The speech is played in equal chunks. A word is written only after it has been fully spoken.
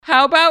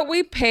How about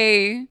we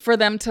pay for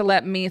them to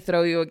let me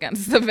throw you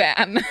against the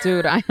van?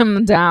 Dude, I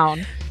am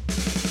down.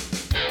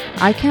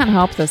 I can't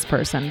help this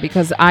person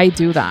because I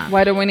do that.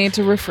 Why do we need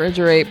to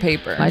refrigerate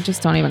paper? I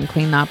just don't even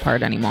clean that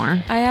part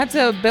anymore. I had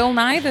to Bill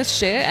Nye this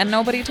shit and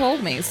nobody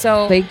told me.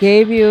 So they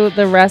gave you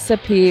the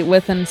recipe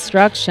with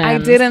instructions. I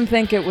didn't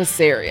think it was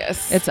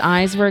serious. Its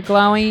eyes were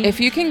glowing. If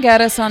you can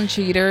get us on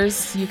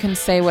Cheaters, you can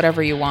say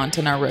whatever you want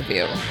in our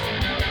review.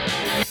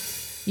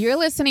 You're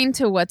listening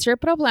to What's Your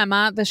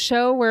Problema, the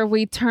show where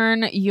we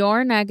turn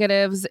your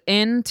negatives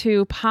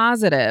into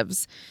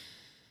positives.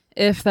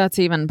 If that's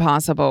even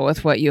possible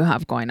with what you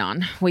have going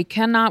on. We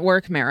cannot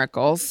work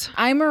miracles.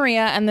 I'm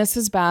Maria, and this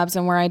is Babs,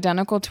 and we're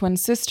identical twin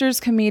sisters,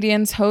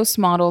 comedians, hosts,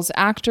 models,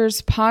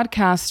 actors,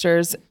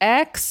 podcasters,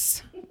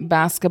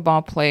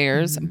 ex-basketball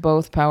players,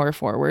 both power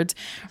forwards,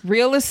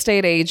 real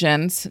estate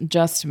agents,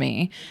 just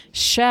me,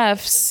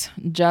 chefs,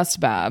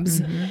 just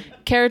Babs,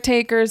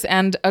 caretakers,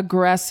 and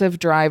aggressive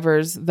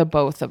drivers, the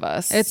both of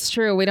us. It's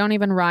true. We don't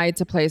even ride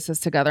to places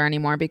together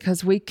anymore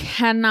because we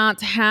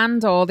cannot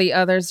handle the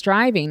others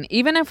driving.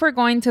 Even if we're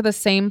going to the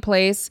same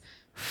place,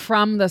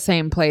 from the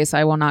same place,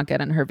 I will not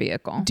get in her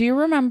vehicle. Do you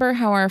remember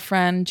how our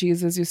friend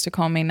Jesus used to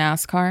call me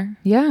NASCAR?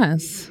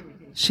 Yes.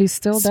 She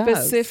still does.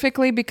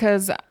 Specifically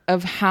because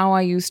of how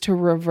I used to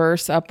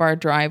reverse up our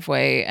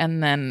driveway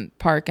and then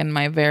park in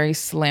my very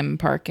slim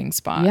parking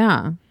spot.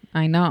 Yeah,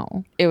 I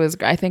know.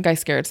 I think I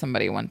scared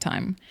somebody one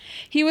time.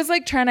 He was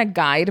like trying to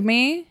guide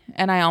me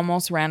and I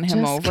almost ran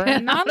him over.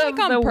 And not like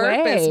on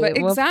purpose, but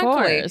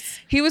exactly.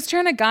 He was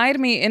trying to guide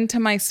me into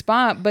my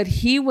spot, but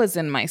he was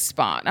in my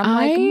spot. I'm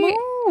like,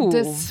 move.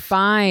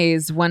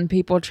 Despise when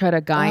people try to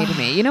guide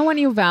me. You know when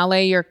you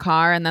valet your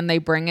car and then they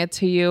bring it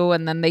to you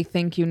and then they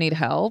think you need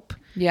help?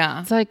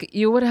 Yeah. It's like,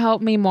 you would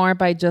help me more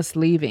by just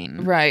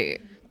leaving. Right.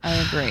 I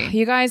agree.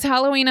 You guys,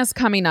 Halloween is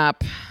coming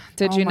up.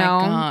 Did you know?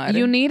 God.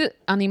 You need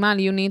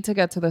to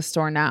get to the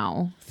store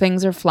now.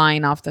 Things are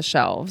flying off the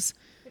shelves.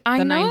 The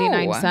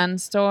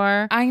 99-cent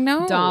store. I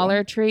know.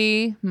 Dollar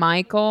Tree,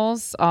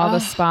 Michael's, all the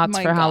spots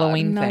for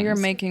Halloween now things. You're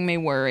making me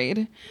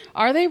worried.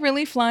 Are they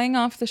really flying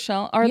off the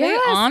shelf? Are they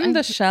on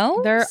the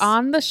shelves? They're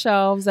on the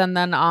shelves and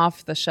then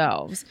off the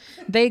shelves.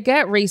 They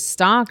get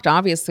restocked,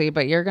 obviously,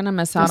 but you're going to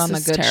miss out on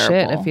the good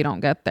shit if you don't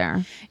get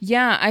there.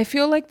 Yeah, I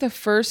feel like the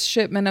first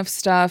shipment of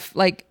stuff,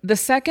 like the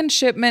second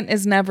shipment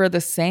is never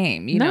the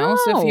same, you know?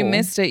 So if you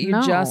missed it, you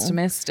just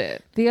missed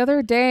it. The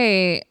other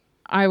day,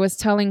 I was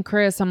telling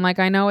Chris, I'm like,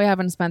 I know we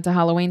haven't spent a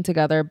Halloween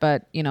together,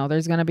 but you know,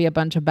 there's going to be a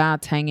bunch of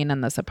bats hanging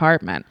in this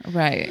apartment.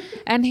 Right.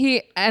 And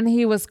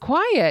he was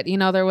quiet. You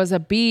know, there was a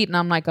beat and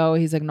I'm like, oh,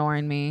 he's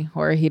ignoring me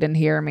or he didn't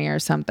hear me or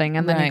something.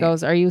 And then he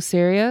goes, are you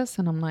serious?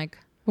 And I'm like,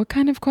 what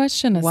kind of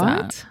question is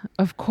that?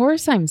 Of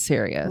course I'm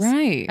serious.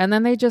 Right. And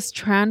then they just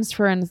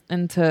transfer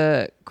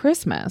into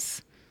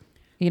Christmas.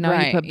 You know,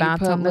 you put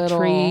bats on the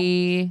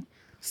tree.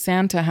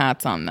 Santa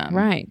hats on them.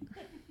 Right.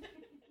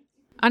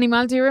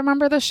 Animal, do you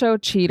remember the show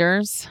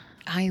Cheaters?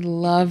 I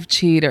love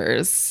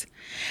Cheaters.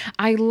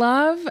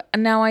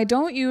 Now I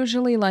don't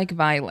usually like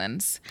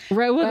violence.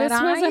 Right, well, this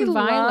wasn't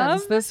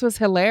violence. This was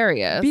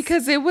hilarious.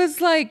 Because it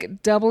was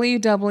like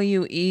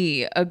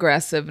WWE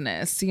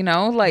aggressiveness, you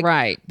know?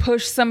 Like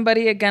push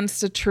somebody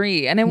against a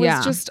tree. And it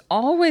was just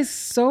always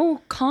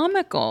so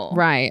comical.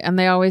 Right, and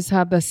they always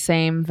had the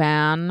same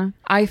van.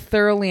 I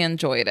thoroughly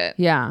enjoyed it.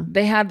 Yeah.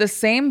 They had the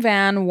same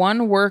van,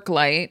 one work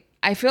light.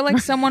 I feel like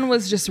someone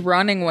was just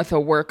running with a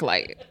work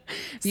light.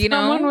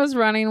 Someone was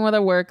running with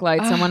a work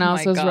light. Someone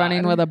else was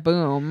running with a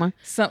boom.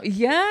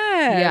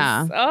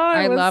 Yeah. Oh,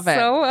 I love it.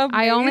 So amazing.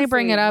 I only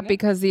bring it up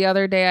because the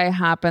other day I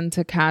happened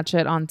to catch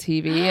it on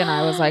TV and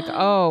I was like,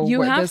 oh.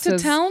 You have to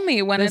tell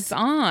me when it's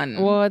on.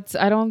 Well,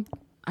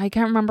 I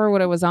can't remember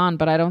what it was on,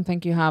 but I don't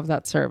think you have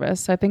that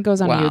service. I think it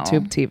was on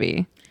YouTube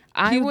TV.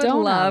 I would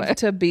love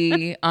to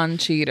be on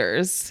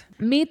Cheaters.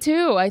 Me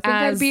too. I think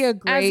I'd be a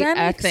great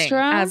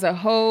extra. As a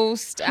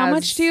host. How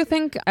much do you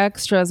think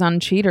extras on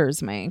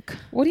Cheaters make?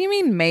 What do you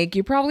mean make?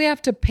 You probably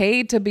have to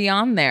pay to be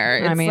on there.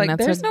 It's like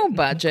there's no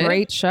budget.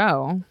 Great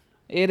show.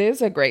 It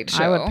is a great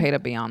show. I would pay to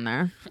be on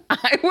there.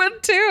 I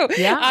would too.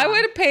 Yeah. I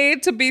would pay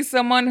to be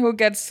someone who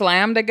gets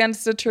slammed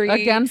against a tree.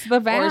 Against the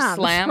van. Or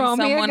slam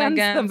someone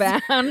against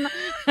the van.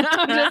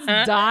 I'll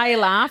just die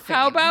laughing.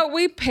 How about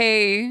we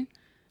pay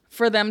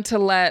for them to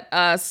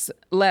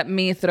let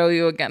me throw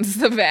you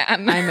against the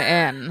van? I'm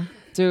in.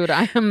 Dude,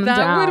 I am down.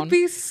 That would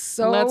be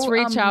so Let's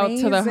reach out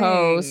to the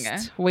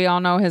host. We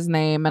all know his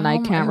name and I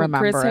can't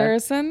remember Chris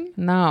Harrison?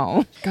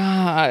 No.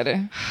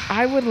 God.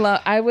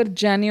 I would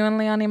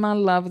genuinely, Anima,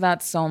 love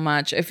that so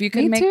much. If you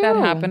could make that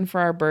happen for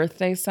our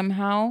birthday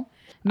somehow.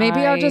 Maybe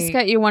I'll just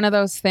get you one of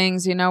those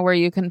things, you know, where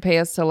you can pay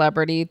a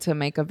celebrity to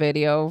make a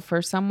video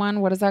for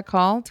someone. What is that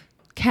called?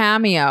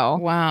 Cameo.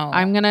 Wow.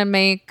 I'm gonna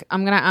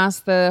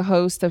ask the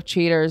host of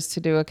Cheaters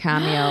to do a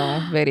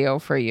cameo video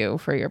for you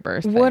for your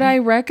birthday. Would I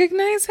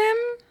recognize him?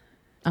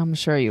 I'm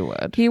sure you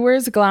would. He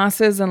wears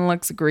glasses and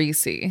looks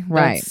greasy.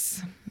 Right.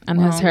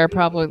 And his hair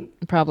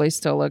probably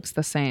still looks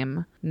the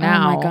same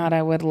now. Oh my God,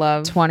 I would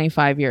love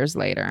 25 years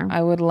later.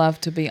 I would love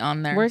to be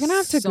on there. We're going to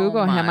have to so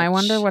Google him. I much.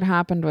 wonder what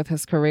happened with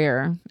his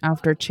career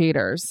after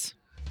Cheaters.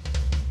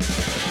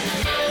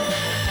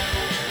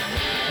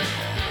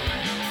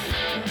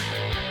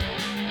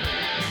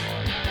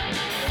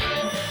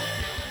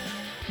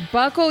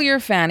 Buckle your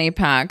fanny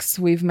packs.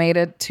 We've made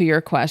it to your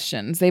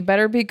questions. They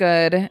better be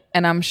good,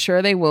 and I'm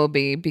sure they will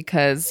be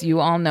because you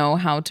all know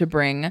how to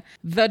bring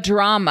the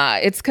drama.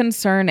 It's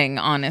concerning,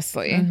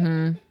 honestly.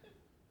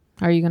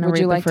 Are you going to Would read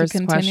you the like to first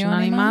continue, question,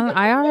 Anima? Anima?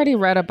 I already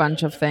read a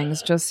bunch of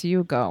things. Just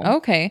you go.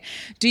 Okay.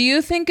 Do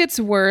you think it's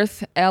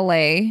worth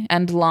LA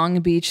and Long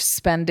Beach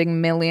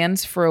spending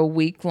millions for a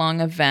week-long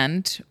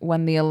event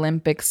when the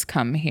Olympics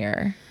come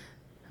here?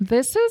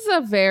 This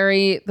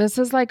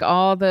is like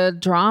all the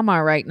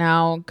drama right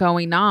now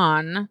going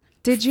on.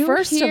 Did you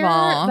First of hear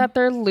all- that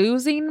they're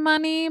losing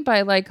money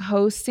by like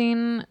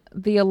hosting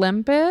the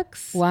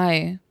Olympics?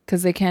 Why?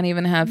 Because they can't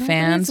even have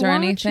fans Nobody's or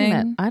watching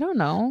anything? it. I don't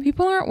know.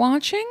 People aren't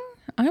watching?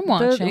 I'm The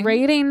watching.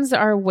 ratings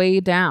are way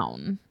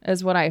down,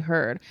 is what I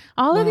heard.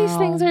 All of these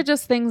things are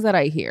just things that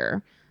I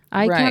hear.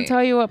 I Right. can't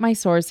tell you what my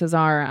sources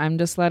are. I'm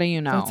just letting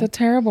you know. That's a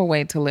terrible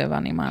way to live,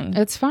 Animal.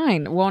 It's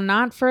fine. Well,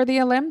 not for the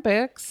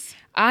Olympics.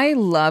 I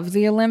love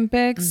the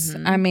Olympics.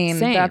 I mean,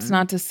 Same. that's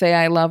not to say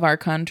I love our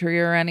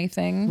country or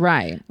anything.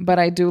 Right. But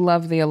I do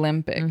love the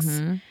Olympics.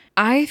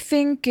 I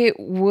think it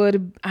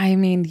would, I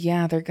mean,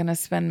 yeah, they're going to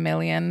spend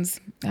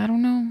millions. I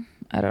don't know.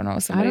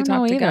 Somebody I don't know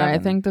talk to either. I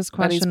Gavin, think this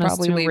but he's question is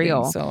probably too leaving,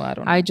 real. So I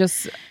don't know.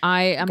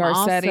 I am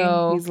Garcetti,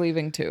 also... he's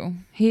leaving too.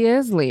 He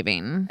is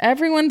leaving.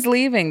 Everyone's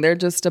leaving. They're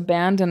just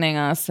abandoning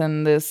us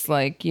in this,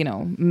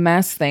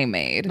 mess they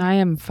made. I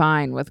am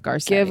fine with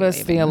Garcetti. Give us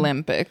leaving. the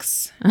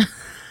Olympics.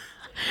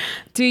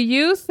 Do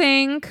you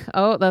think...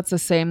 Oh, that's the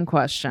same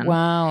question.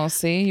 Wow.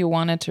 See, you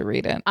wanted to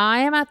read it. I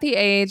am at the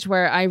age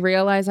where I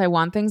realize I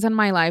want things in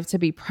my life to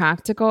be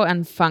practical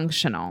and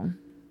functional.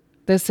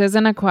 This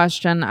isn't a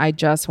question. I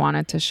just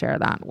wanted to share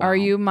that. Wow. Are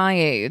you my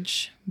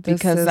age?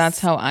 Because that's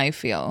how I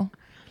feel.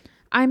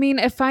 I mean,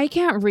 if I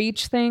can't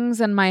reach things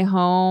in my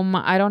home,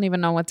 I don't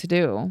even know what to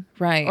do.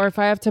 Right. Or if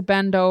I have to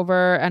bend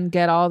over and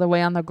get all the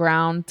way on the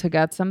ground to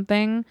get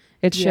something,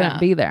 it shouldn't Yeah.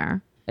 be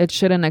there. It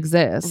shouldn't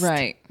exist.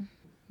 Right.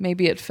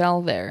 Maybe it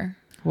fell there.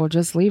 We'll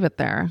just leave it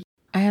there.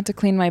 I had to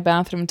clean my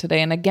bathroom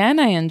today, and again,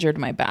 I injured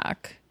my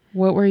back.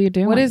 What were you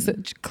doing? What is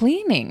it?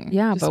 Cleaning.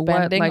 Yeah, Just but what,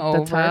 bending like the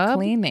over, tub?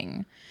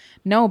 cleaning.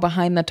 No,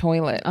 behind the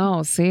toilet.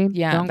 Oh, see?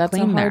 Yeah, Don't that's a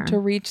clean hard there. to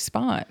reach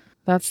spot.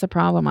 That's the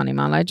problem,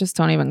 Animal. I just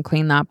don't even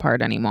clean that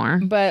part anymore.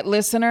 But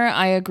listener,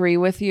 I agree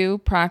with you.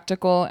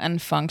 Practical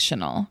and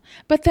functional.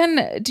 But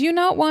then, do you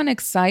not want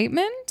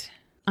excitement?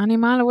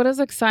 Animal, what is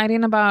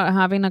exciting about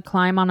having to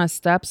climb on a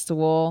step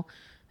stool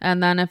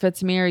and then if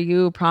it's me or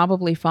you,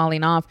 probably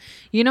falling off?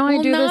 You know, I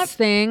Well, do not- this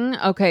thing.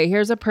 Okay,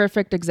 here's a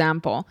perfect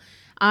example.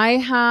 I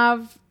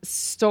have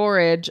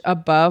storage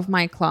above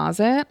my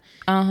closet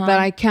that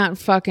I can't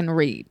fucking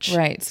reach.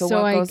 Right, so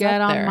what I goes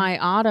get up on there? my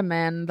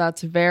ottoman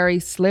that's very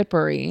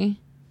slippery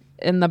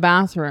in the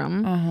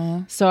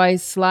bathroom. So I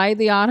slide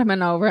the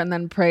ottoman over and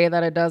then pray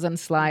that it doesn't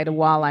slide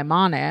while I'm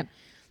on it.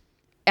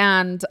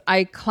 And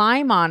I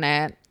climb on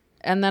it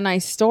and then I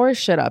store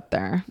shit up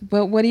there.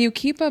 But what do you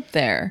keep up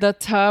there? The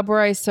tub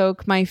where I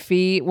soak my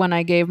feet when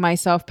I gave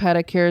myself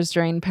pedicures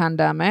during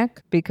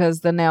pandemic because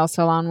the nail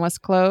salon was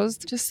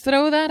closed. Just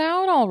throw that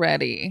out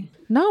already.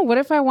 No, what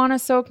if I want to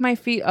soak my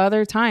feet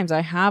other times?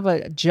 I have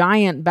a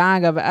giant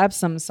bag of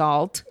Epsom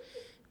salt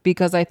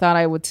because I thought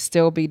I would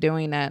still be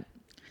doing it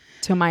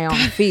to my own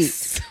feet.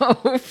 So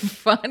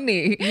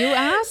funny. You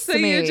asked So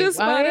me. you just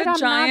bought Wait, a I'm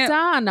giant-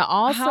 not done.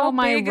 Also, How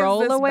my big is this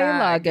rollaway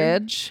bag?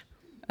 luggage.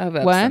 Of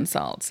Epsom What?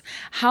 salts.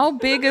 How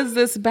big is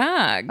this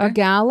bag? A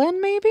gallon,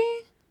 maybe?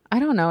 I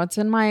don't know. It's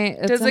in my...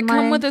 Does it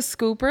come with a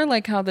scooper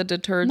like how the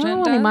detergent No,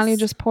 does? Animal, you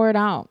just pour it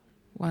out.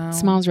 Wow.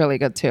 Smells really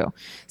good too.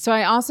 So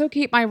I also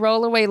keep my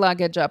rollaway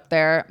luggage up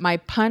there, my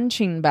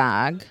punching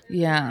bag.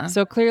 Yeah.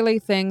 So clearly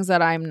things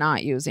that I'm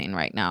not using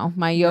right now.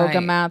 My yoga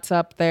Right. mats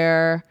up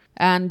there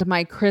and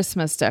my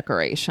Christmas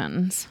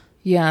decorations.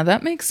 Yeah,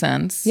 that makes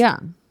sense. Yeah.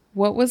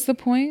 What was the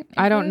point?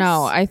 I don't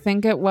know. I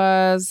think it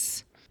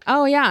was...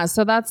 Oh yeah,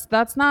 so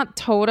that's not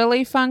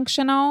totally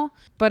functional,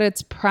 but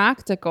it's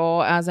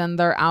practical as in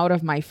they're out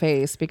of my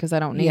face because I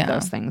don't need Yeah.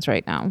 those things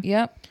right now.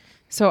 Yep.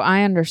 So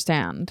I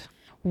understand.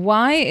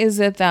 Why is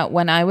it that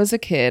when I was a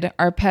kid,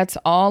 our pets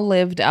all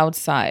lived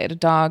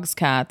outside, dogs,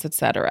 cats,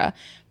 etc.,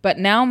 but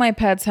now my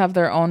pets have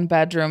their own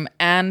bedroom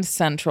and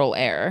central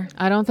air?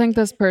 I don't think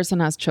this person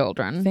has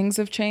children. Things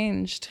have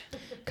changed.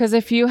 Because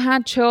if you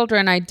had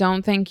children, I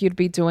don't think you'd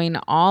be doing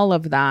all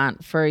of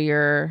that for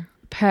your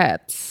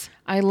pets.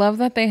 I love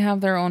that they have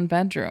their own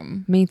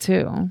bedroom. Me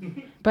too.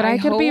 But I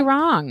could be hope-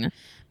 wrong.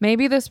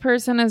 Maybe this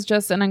person is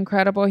just an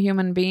incredible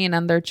human being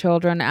and their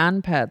children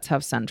and pets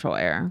have central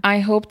air. I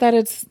hope that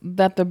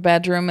the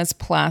bedroom is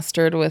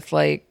plastered with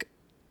cat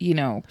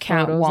Photos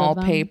of them?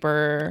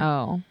 wallpaper,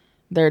 Oh,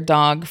 their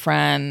dog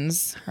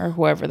friends or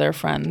whoever their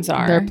friends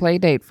are. their play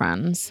date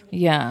friends.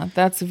 Yeah,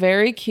 that's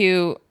very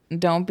cute.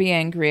 Don't be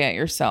angry at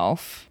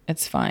yourself.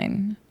 It's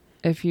fine.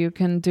 If you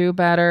can do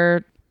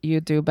better,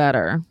 you do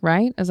better,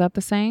 right? Is that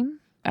the saying?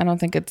 I don't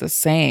think it's a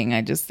saying.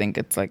 I just think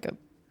it's like a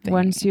thing.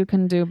 Once you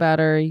can do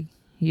better,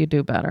 you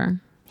do better.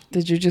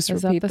 Did you just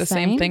Is repeat that the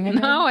saying? same thing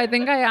again? No, I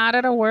think I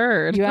added a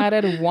word. You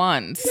added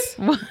once.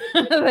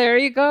 There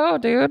you go,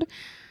 dude.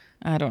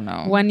 I don't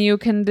know. When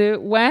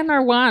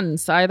or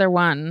once, either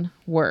one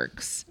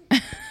works.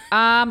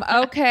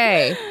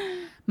 Okay.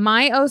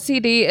 My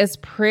OCD is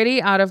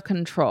pretty out of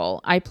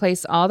control. I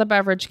place all the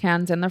beverage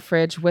cans in the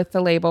fridge with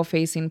the label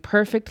facing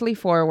perfectly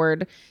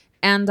forward,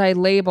 and I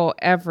label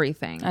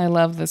everything. I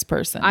love this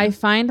person. I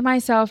find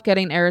myself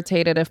getting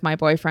irritated if my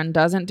boyfriend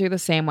doesn't do the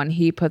same when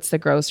he puts the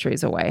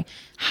groceries away.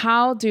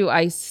 How do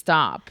I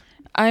stop?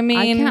 I mean,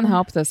 I can't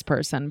help this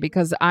person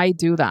because I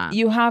do that.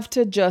 you have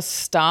to just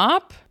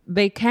stop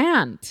They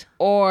can't.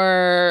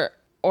 or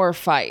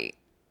fight,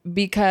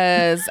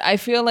 because I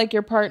feel like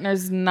your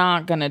partner's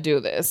not gonna do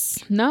this.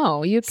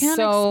 No, you can't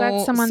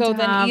expect someone to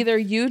then have... either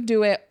you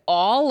do it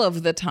all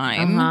of the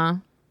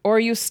time or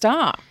you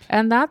stop.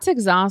 And that's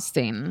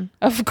exhausting.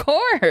 Of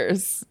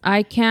course.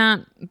 I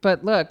can't,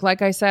 but look,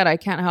 like I said, I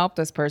can't help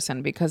this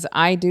person because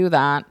I do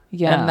that.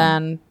 Yeah. And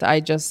then I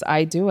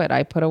do it.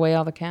 I put away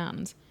all the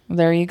cans.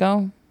 There you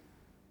go.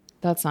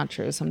 That's not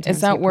true. Sometimes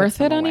Is that he worth puts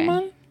them it, away.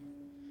 anyone?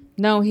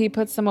 No, he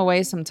puts them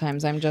away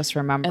sometimes. I'm just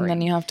remembering. And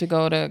then you have to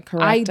go to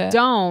correct I it.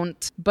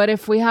 don't, but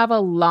if we have a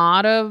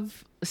lot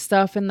of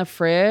stuff in the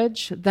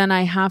fridge, then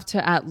I have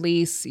to at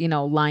least,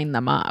 line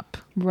them up.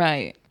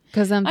 Right.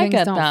 Because then I things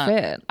get don't that.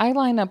 fit. I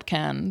line up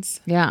cans.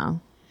 Yeah.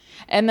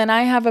 And then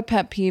I have a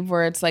pet peeve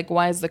where it's like,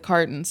 why is the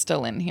carton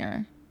still in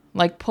here?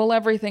 Like, pull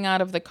everything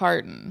out of the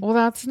carton. Well,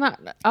 that's not.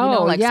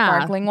 like yeah.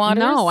 sparkling waters?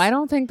 No, I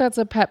don't think that's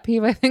a pet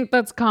peeve. I think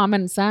that's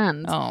common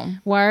sense. Oh,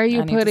 Why are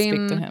you I need to speak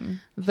putting to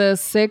him. the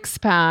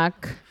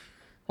 6-pack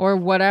or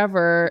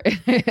whatever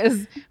it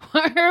is?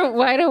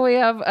 Why do we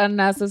have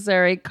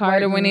unnecessary Why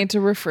carton? do we need to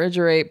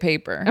refrigerate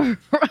paper?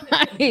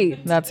 Right.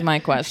 That's my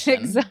question.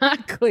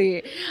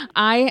 Exactly.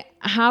 I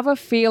have a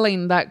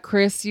feeling that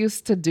Chris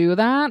used to do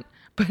that,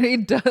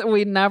 but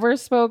we never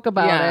spoke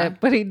about it,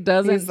 but he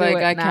doesn't He's do like,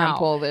 it I now. can't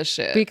pull this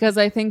shit. Because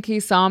I think he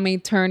saw me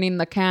turning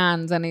the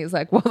cans and he's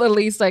like, well, the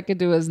least I could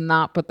do is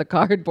not put the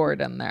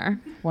cardboard in there.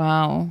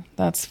 Wow,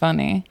 that's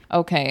funny.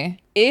 Okay.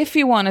 If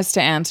you want us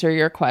to answer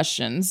your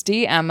questions,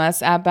 DM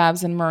us at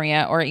Babs and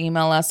Maria or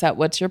email us at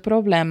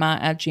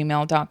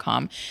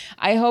whatsyourproblema@gmail.com.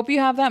 I hope you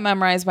have that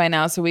memorized by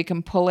now so we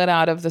can pull it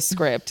out of the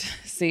script.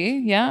 See?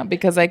 Yeah,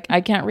 because I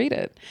can't read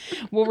it.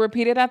 We'll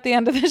repeat it at the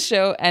end of the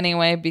show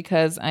anyway,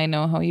 because I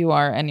know how you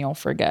are and you'll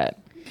forget.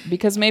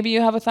 Because maybe you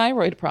have a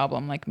thyroid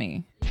problem like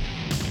me.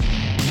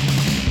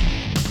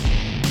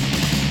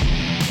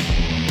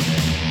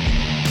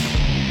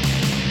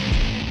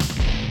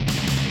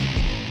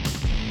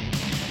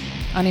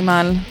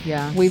 Animal,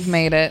 Yes. we've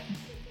made it.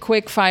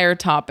 Quick fire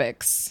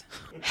topics.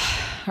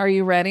 Are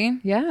you ready?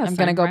 Yes, I'm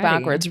going to I'm go ready.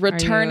 backwards. Are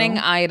Returning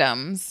you?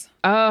 items.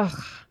 Ugh.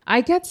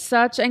 I get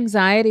such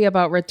anxiety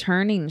about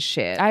returning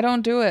shit. I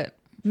don't do it.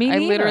 Me I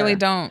neither. literally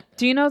don't.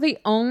 Do you know the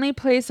only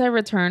place I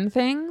return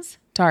things?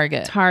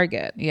 Target.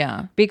 Target.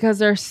 Yeah. Because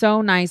they're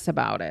so nice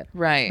about it.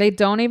 Right. They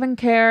don't even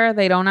care.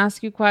 They don't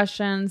ask you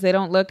questions. They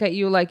don't look at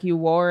you like you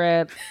wore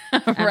it.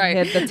 And Right.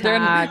 hit the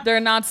tag.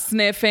 They're not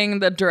sniffing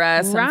the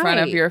dress in front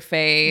of Right. your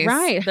face.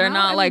 Right. They're How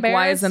not like,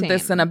 why isn't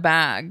this embarrassing. in a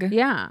bag?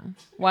 Yeah.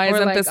 Why Or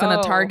isn't like, this in a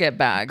oh, Target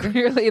bag?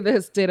 Clearly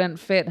this didn't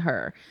fit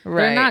her.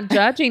 Right. They're not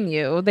judging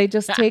you. They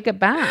just take it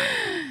back.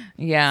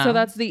 Yeah. So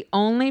that's the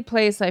only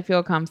place I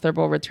feel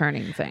comfortable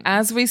returning things.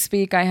 As we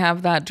speak, I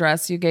have that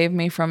dress you gave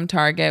me from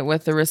Target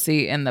with the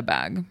receipt in the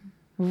bag.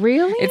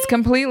 Really? It's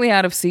completely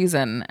out of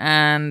season,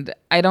 and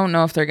I don't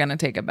know if they're going to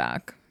take it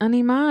back.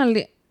 Animal,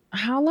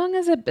 how long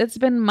has it? It's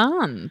been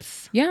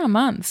months. Yeah,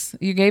 months.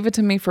 You gave it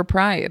to me for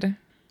Pride.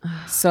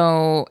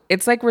 So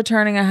it's like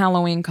returning a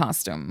Halloween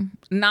costume.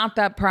 Not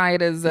that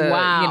Pride is a,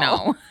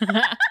 Wow.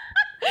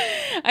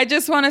 I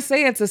just want to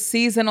say it's a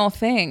seasonal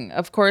thing.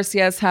 Of course,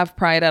 yes, have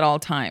Pride at all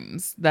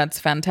times. That's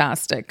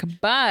fantastic.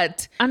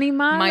 But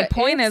Animal, my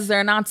point is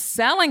they're not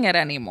selling it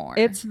anymore.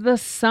 it's the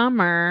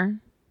summer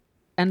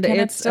and Can it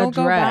it's still a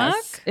go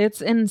dress. back? It's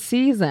in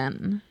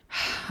season.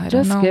 I don't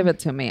Just know. give it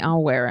to me.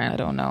 I'll wear I it.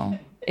 don't know.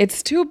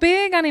 It's too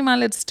big,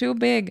 Animal. It's too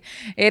big.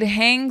 It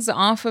hangs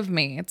off of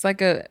me. It's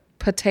like a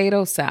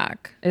potato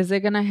sack. Is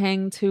it going to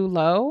hang too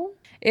low?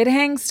 It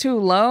hangs too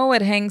low.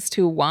 It hangs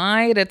too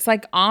wide. It's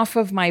like off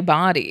of my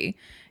body.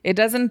 It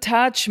doesn't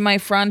touch my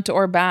front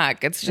or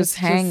back. It's just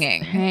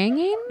hanging.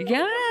 Hanging?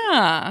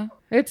 Yeah.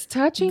 It's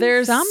touching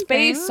There's something.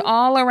 space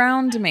all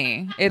around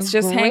me. It's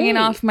just hanging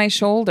Great. off my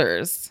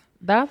shoulders.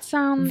 That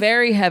sounds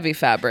Very heavy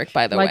fabric,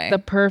 by the like way. the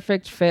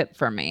perfect fit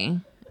for me.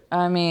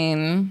 I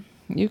mean,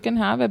 you can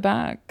have it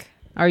back.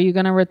 Are you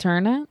going to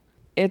return it?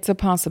 It's a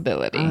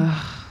possibility.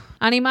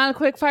 Animal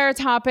quickfire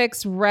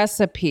topics,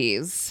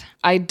 recipes.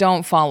 I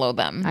don't follow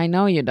them. I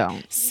know you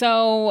don't.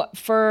 So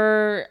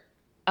for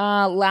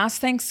last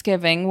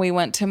Thanksgiving, we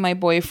went to my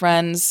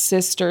boyfriend's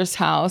sister's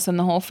house and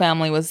the whole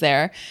family was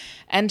there.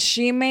 And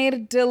she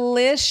made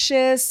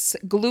delicious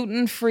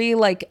gluten-free,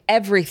 like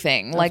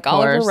everything. Like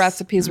all of her course.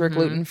 recipes were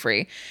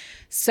gluten-free.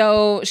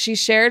 So she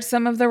shared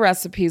some of the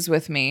recipes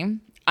with me.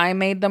 I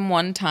made them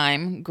one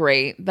time.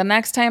 Great. The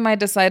next time I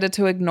decided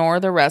to ignore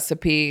the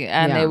recipe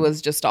and Yeah. it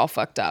was just all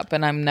fucked up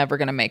and I'm never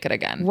going to make it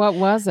again. What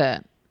was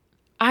it?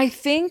 I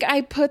think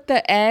I put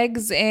the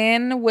eggs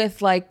in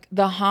with like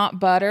the hot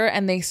butter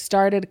and they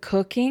started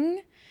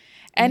cooking.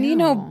 And you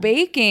know,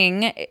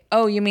 baking.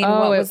 Oh, you mean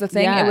what was the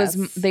thing? It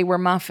was they were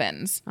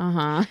muffins.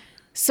 Uh-huh.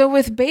 So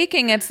with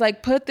baking, it's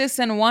like put this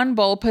in one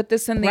bowl, put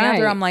this in the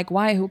other. Right. I'm like,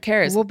 why? Who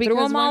cares? Well, Threw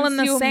because them all in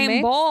the once you same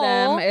mix bowl.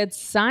 them, it's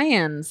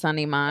science,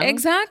 Animal.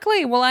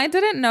 Exactly. Well, I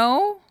didn't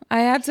know. I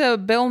had to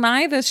Bill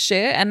Nye this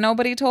shit, and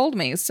nobody told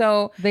me.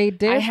 So They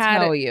did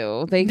tell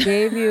you. They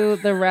gave you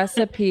the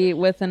recipe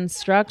with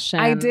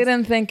instructions. I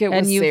didn't think it was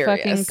and you serious.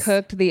 fucking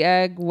cooked the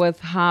egg with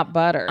hot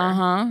butter.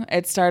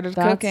 It started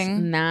That's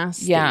cooking.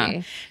 nasty.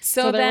 Yeah.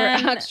 So there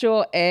then were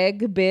actual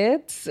egg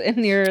bits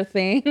in your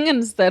thing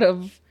instead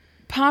of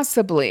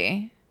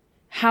possibly.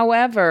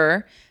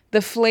 However,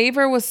 the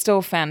flavor was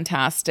still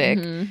fantastic,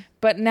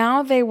 but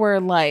now they were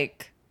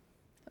like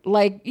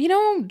you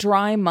know,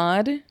 dry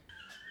mud,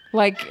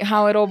 like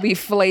how it'll be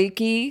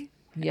flaky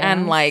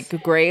and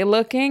like gray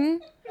looking.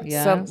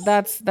 Yes. So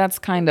that's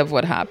kind of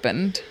what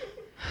happened.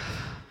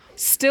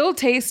 Still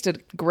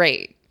tasted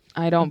great,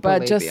 I don't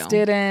but believe just you.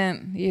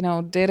 didn't You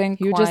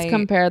quite. just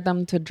compared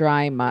them to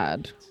dry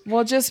mud.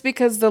 Well, just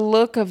because the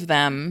look of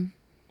them.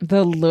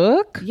 The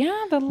look?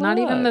 Yeah, the look. Not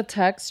even the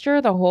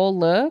texture, the whole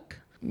look?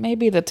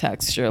 maybe the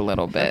texture a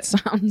little bit.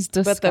 Sounds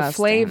disgusting. But the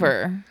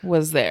flavor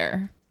was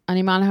there.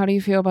 Animal, how do you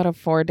feel about a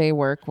 4-day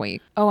work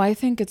week? Oh, I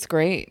think it's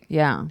great.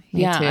 Yeah,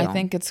 me Yeah, too. I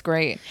think it's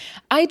great.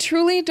 I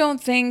truly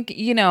don't think,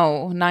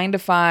 9 to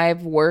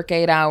 5, work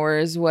 8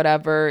 hours,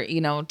 whatever,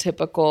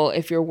 typical,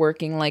 if you're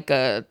working like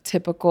a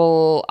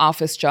typical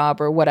office job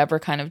or whatever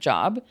kind of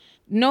job.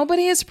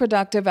 Nobody is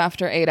productive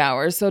after 8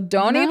 hours. So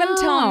don't even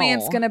tell me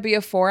it's going to be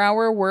a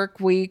 4-hour work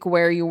week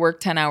where you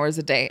work 10 hours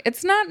a day.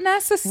 It's not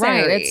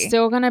necessary. Right. It's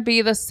still going to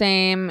be the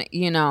same,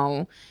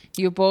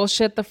 you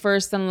bullshit the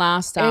first and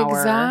last hour.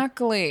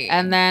 Exactly.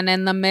 And then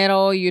in the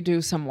middle, you do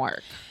some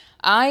work.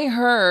 I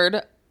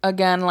heard,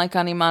 again, like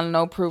Animal,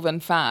 no proven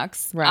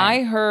facts. Right.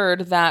 I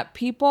heard that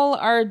people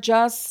are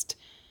just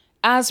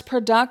as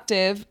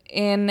productive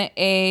in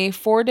a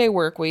 4-day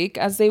work week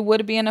as they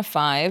would be in a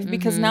 5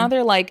 because now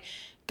they're like,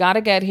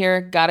 gotta get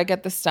here, gotta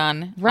get this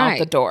done, out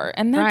the door.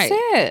 And that's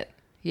it.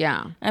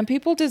 Yeah. And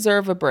people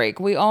deserve a break.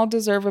 We all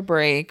deserve a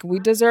break. We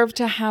deserve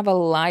to have a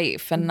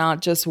life and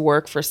not just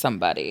work for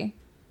somebody.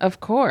 Of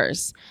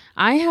course.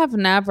 I have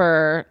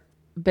never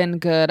been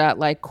good at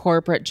like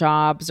corporate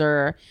jobs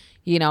or,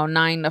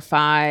 9 to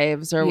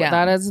 5s or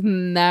that has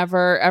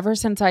never, ever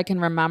since I can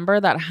remember,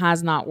 that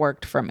has not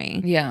worked for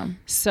me. Yeah.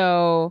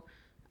 So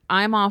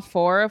I'm all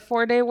for a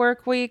 4-day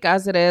work week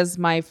as it is.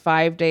 My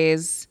 5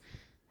 days,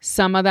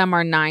 some of them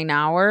are 9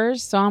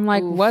 hours. So I'm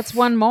like, what's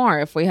one more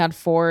if we had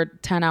 4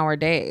 10-hour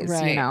days,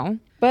 Right.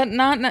 But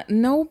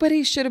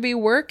nobody should be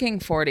working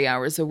 40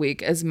 hours a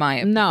week, is my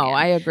opinion. No,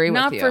 I agree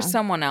with Not you. for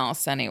someone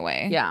else,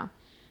 anyway. Yeah.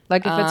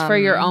 Like if it's for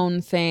your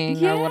own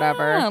thing or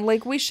whatever. Yeah,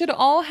 like we should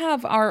all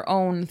have our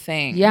own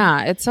thing.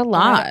 Yeah, it's a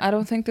lot. I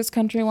don't think this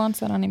country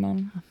wants that anymore.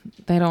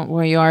 They don't.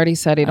 Well, you already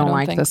said you don't don't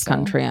like think this so.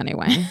 country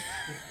anyway.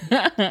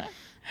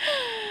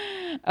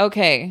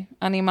 Okay,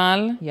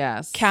 Animal.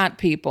 Yes. Cat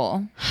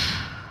people.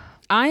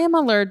 I am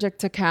allergic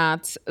to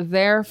cats.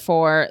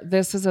 Therefore,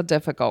 this is a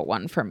difficult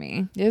one for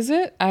me. Is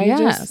it?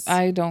 Yes.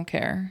 I don't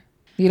care.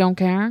 You don't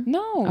care?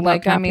 No, About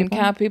like, cat people?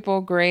 cat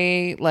people,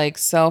 great, like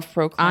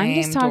self-proclaimed. I'm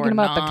just talking or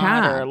about the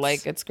not, or cats.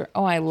 like it's great.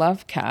 Oh, I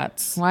love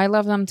cats. Well, I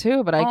love them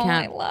too, but I I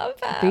can't love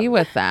them. be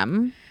with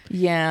them.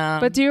 Yeah.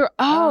 But do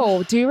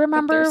you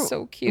remember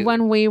so cute.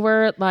 when we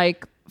were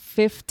like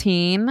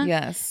 15?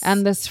 Yes.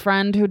 And this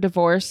friend who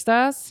divorced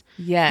us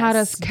had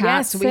us cat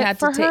Yes, we had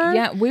to sit for her?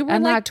 Yeah, we were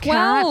And like that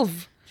cat-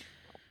 12.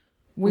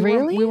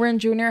 Really? We were in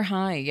junior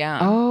high, yeah.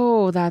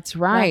 Oh, that's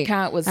right.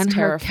 cat was and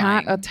terrifying.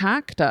 her cat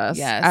attacked us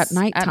Yes. at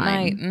nighttime. At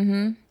night.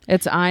 Mm-hmm.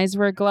 Its eyes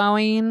were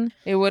glowing.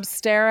 It would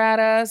stare at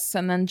us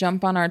and then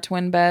jump on our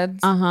twin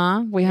beds.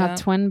 We Yeah. had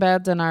twin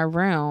beds in our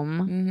room.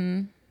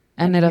 Mm-hmm.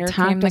 And it here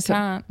came attacked the us.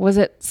 cat. Was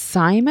it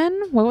Simon?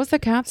 What was the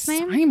cat's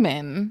name?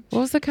 Simon. What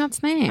was the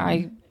cat's name?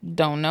 I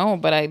don't know,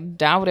 but I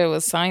doubt it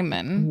was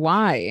Simon.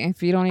 Why?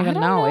 If you don't even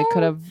don't know, it know.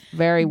 could have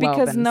very well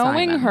Because been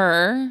knowing Simon.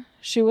 her,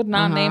 she would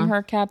not name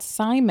her cat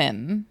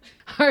Simon.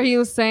 Are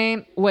you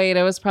saying? Wait,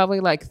 it was probably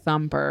like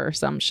Thumper or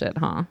some shit,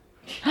 huh?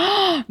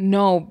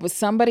 No, but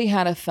somebody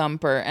had a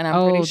thumper, and I'm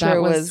Oh, pretty sure that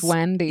it was was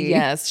Wendy.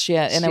 Yes, she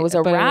had, and She- it was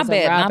a but it was a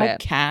rabbit, not a rabbit.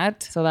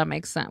 cat. So that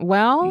makes sense.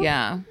 Well,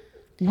 Yeah.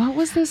 what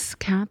was this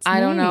cat's name? I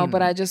don't know,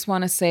 but I just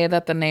want to say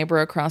that the neighbor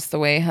across the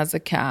way has a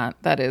cat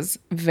that is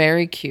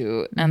very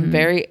cute and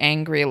very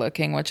angry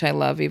looking, which I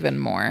love even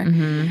more.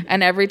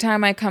 And every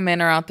time I come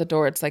in or out the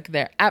door, it's like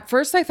there. At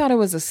first, I thought it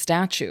was a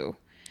statue.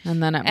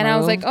 And then it And I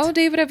was like, moved. oh,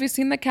 David, have you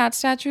seen the cat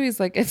statue?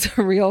 He's like, it's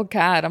a real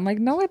cat. I'm like,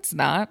 no, it's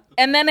not.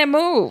 And then it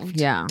moved.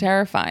 Yeah.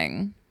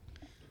 Terrifying.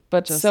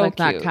 but just so like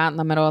cute. that cat in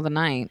the middle of the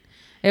night.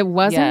 It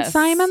wasn't Yes.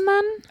 Simon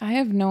then? I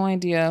have no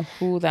idea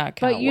who that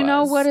cat was. But you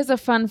know what is a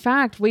fun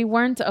fact? We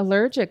weren't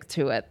allergic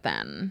to it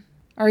then.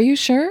 Are you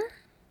sure?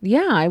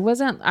 Yeah, I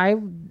wasn't. I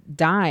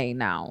die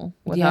now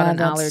without an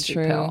allergy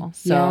pill.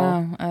 So,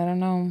 yeah, I don't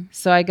know.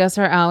 So I guess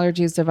our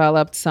allergies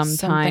developed Something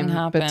sometime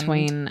happened.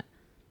 between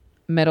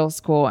middle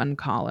school and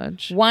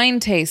college. Wine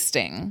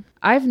tasting.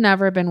 I've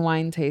never been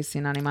wine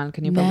tasting, Animal.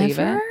 Can you believe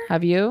it? Never?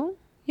 Have you?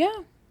 Yeah.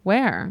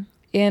 Where?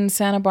 In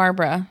Santa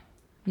Barbara.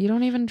 You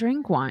don't even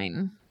drink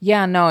wine.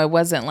 Yeah, no, it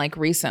wasn't like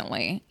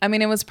recently. I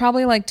mean, it was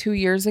probably like 2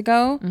 years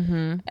ago.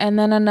 Mm-hmm. And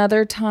then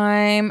another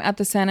time at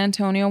the San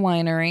Antonio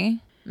Winery.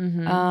 Mm-hmm.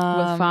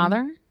 With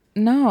father?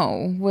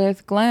 No,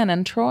 with Glenn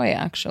and Troy,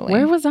 actually.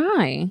 Where was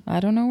I? I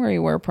don't know where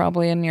you were.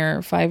 Probably in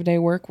your 5-day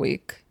work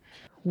week.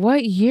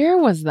 What year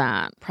was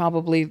that?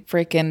 Probably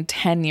freaking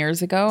 10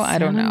 years ago. I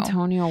don't know. San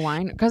Antonio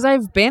Wine. Because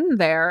I've been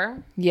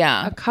there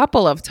Yeah. a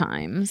couple of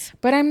times.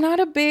 But I'm not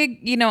a big,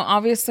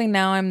 obviously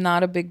now I'm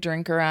not a big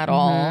drinker at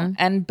all.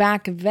 And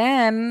back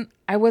then,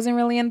 I wasn't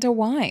really into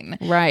wine.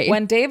 Right.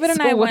 When David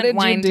and So I what went did you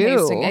wine do?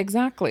 tasting.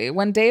 Exactly.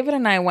 When David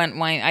and I went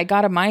wine, I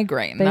got a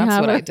migraine. They That's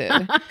have what a- I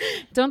did.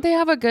 Don't they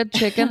have a good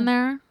chicken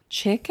there?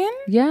 Chicken?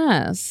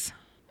 Yes.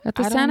 At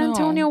the I don't San know.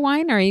 Antonio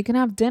Winery, you can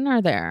have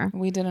dinner there.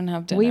 We didn't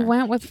have dinner. We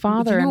went with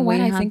father You know and what?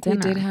 we I had think dinner.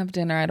 we did have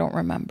dinner. I don't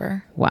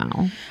remember.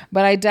 Wow.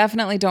 But I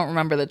definitely don't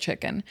remember the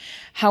chicken.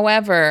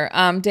 However,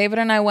 David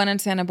and I went in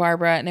Santa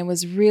Barbara and it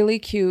was really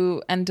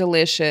cute and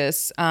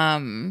delicious.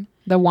 The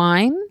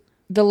wine?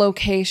 The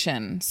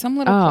location, some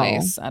little Oh.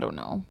 place, I don't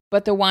know.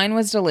 But the wine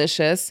was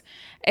delicious.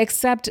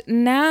 Except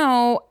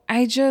now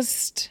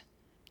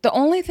the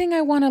only thing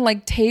I want to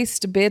like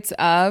taste bits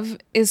of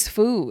is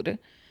food.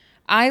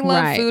 I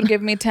love Right. food.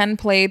 Give me 10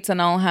 plates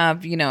and I'll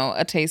have,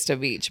 a taste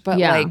of each. But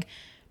Yeah. like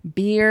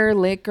beer,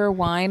 liquor,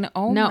 wine.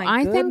 Oh No, my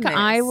I think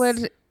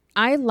goodness.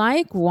 I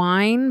like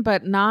wine,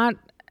 but not,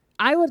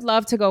 I would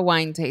love to go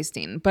wine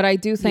tasting, but I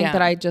do think Yeah.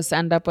 that I just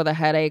end up with a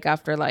headache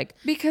after like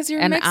Because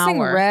you're an mixing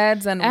hour.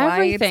 reds and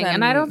everything. whites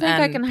And I don't think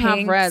I can have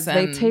pinks reds.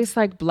 They and- taste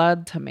like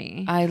blood to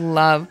me. I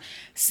love.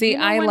 See, You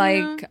know I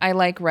when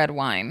like red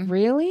wine.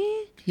 Really?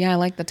 Yeah, I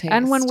like the taste.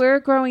 And when we were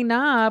growing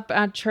up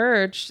at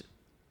church,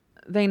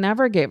 they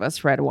never gave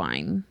us red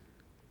wine.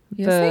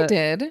 yes, the- they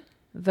did.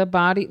 The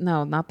body,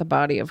 no, not the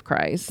body of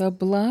Christ. The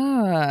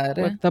blood.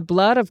 With the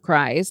blood of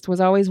Christ was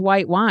always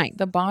white wine.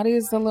 The body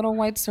is the little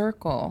white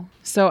circle.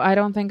 So I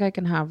don't think I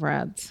can have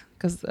reds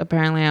because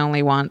apparently I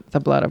only want the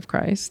blood of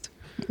Christ.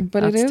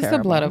 But That's it is the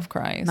terrible. blood of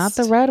Christ. Not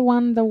the red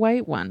one, the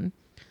white one.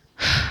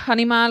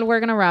 Animal, we're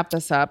going to wrap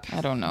this up.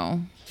 I don't know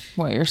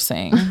what you're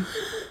saying.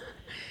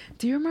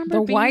 Do you remember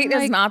The being white is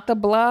like not the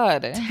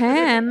blood.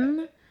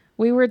 10?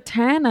 We were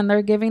 10 and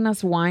they're giving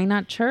us wine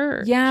at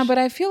church. Yeah, but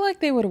I feel like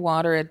they would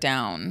water it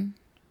down.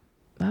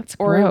 That's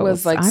Or gross. it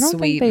was like I don't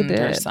think they sweetened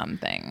or did.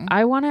 something.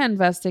 I want to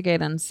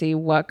investigate and see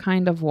what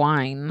kind of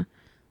wine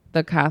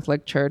the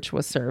Catholic Church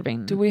was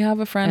serving. Do we have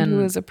a friend who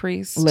in is a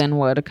priest?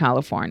 Linwood,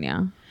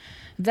 California.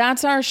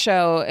 That's our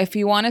show. If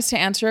you want us to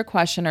answer a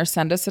question or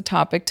send us a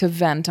topic to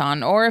vent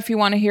on, or if you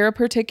want to hear a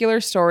particular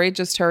story,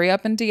 just hurry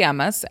up and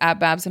DM us at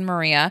Babs and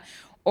Maria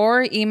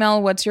or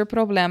email what's your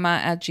problema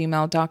at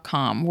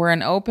gmail.com. We're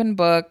an open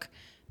book,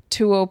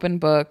 2 open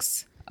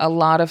books, a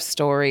lot of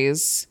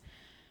stories,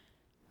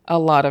 a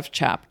lot of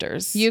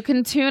chapters. You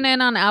can tune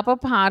in on Apple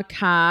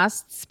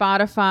Podcasts,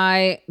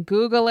 Spotify,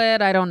 Google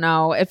it. I don't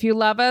know. If you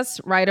love us,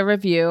 write a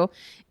review.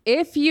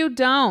 If you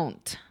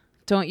don't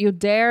you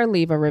dare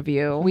leave a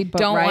review. We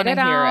don't write wanna hear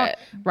out. it.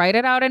 Write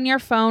it out in your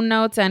phone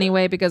notes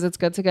anyway, because it's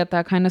good to get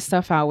that kind of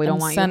stuff out. We don't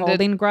And want you send it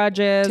holding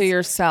grudges to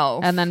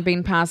yourself. and then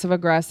being passive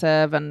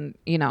aggressive and,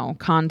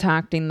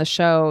 contacting the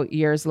show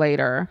years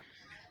later.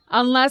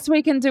 Unless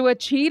we can do a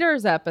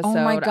cheaters episode. Oh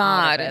my out of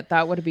God. it.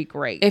 That would be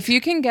great. If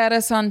you can get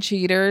us on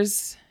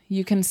Cheaters,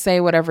 you can say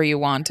whatever you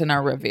want in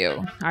our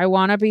review. I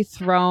want to be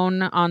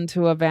thrown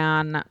onto a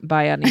van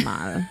by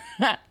Animal.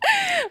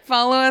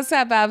 Follow us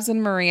at Babs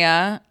and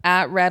Maria,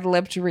 at Red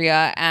Lipped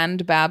Ria,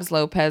 and Babs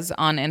Lopez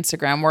on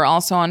Instagram. We're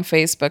also on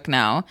Facebook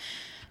now.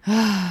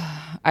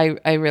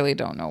 I really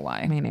don't know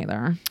why. Me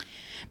neither.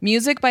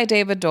 Music by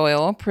David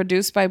Doyle,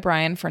 produced by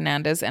Brian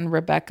Fernandez and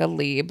Rebecca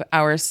Lieb,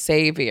 our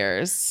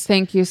saviors.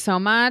 Thank you so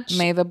much.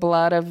 May the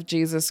blood of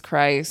Jesus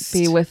Christ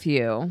Be with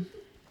you.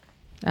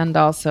 And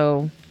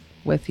also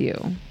with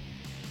you.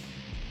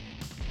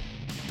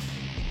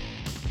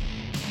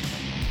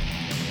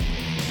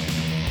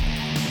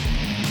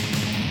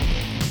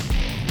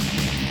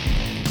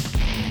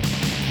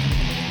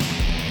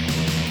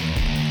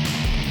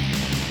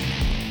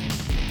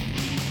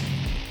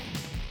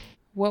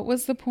 What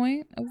was the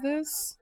point of this?